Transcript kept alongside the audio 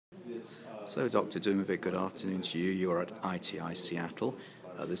So, Dr. Dumovic, good afternoon to you. You're at ITI Seattle.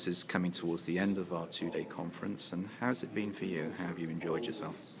 This is coming towards the end of our two-day conference, and how's it been for you? How have you enjoyed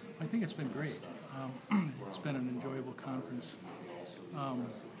yourself? I think it's been great. It's been an enjoyable conference.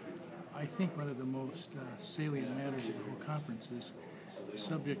 I think one of the most salient matters of the whole conference is the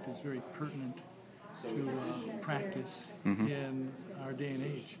subject is very pertinent to practice in our day and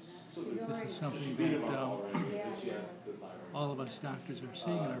age. This is something that all of us doctors are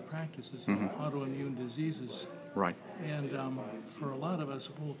seeing in our practices, autoimmune diseases. Right. And for a lot of us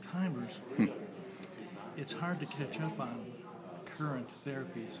old-timers, it's hard to catch up on current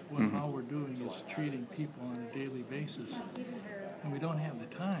therapies when all we're doing is treating people on a daily basis, and we don't have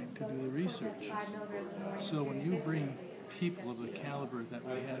the time to do the research. So when you bring people of the caliber that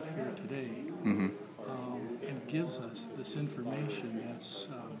we have here today and gives us this information that's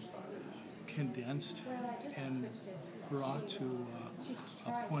condensed and brought to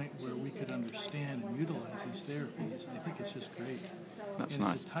a point where we could understand and utilize these therapies, I think it's just great. That's and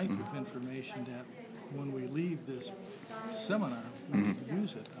nice. It's a type of information that when we leave this seminar, we can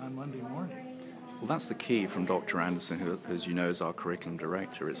use it on Monday morning. Well, that's the key from Dr. Anderson, who, as you know, is our curriculum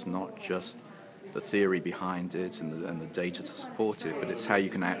director. It's not just the theory behind it and the data to support it, but it's how you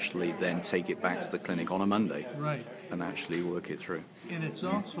can actually then take it back to the clinic on a Monday and actually work it through. And it's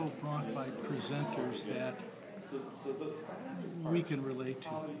also brought by presenters that we can relate to.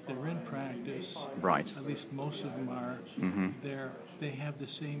 They're in practice. Right. At least most of them are. They have the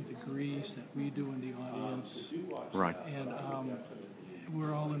same degrees that we do in the audience. Right. And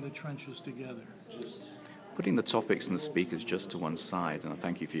we're all in the trenches together. Putting the topics and the speakers just to one side, and I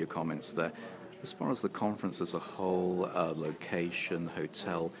thank you for your comments there, as far as the conference as a whole, location,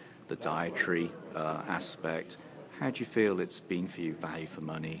 hotel, the dietary aspect, how do you feel it's been for you, value for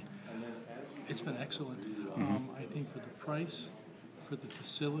money? It's been excellent. I think for the price, for the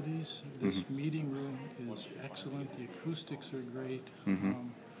facilities, this meeting room is excellent. The acoustics are great.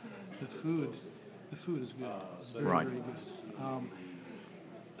 The food is good. It's very, very good.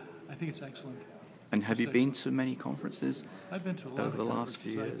 I think it's excellent. And have you been to many conferences I've been to a lot over the last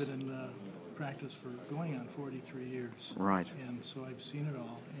few years? I've been in practice for going on 43 years. Right. And so I've seen it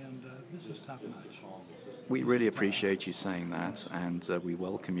all, and this is top-notch. We really appreciate you saying that, and we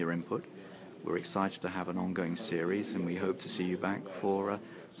welcome your input. We're excited to have an ongoing series, and we hope to see you back for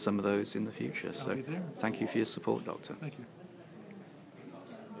some of those in the future. So I'll be there. thank you for your support, Doctor. Thank you.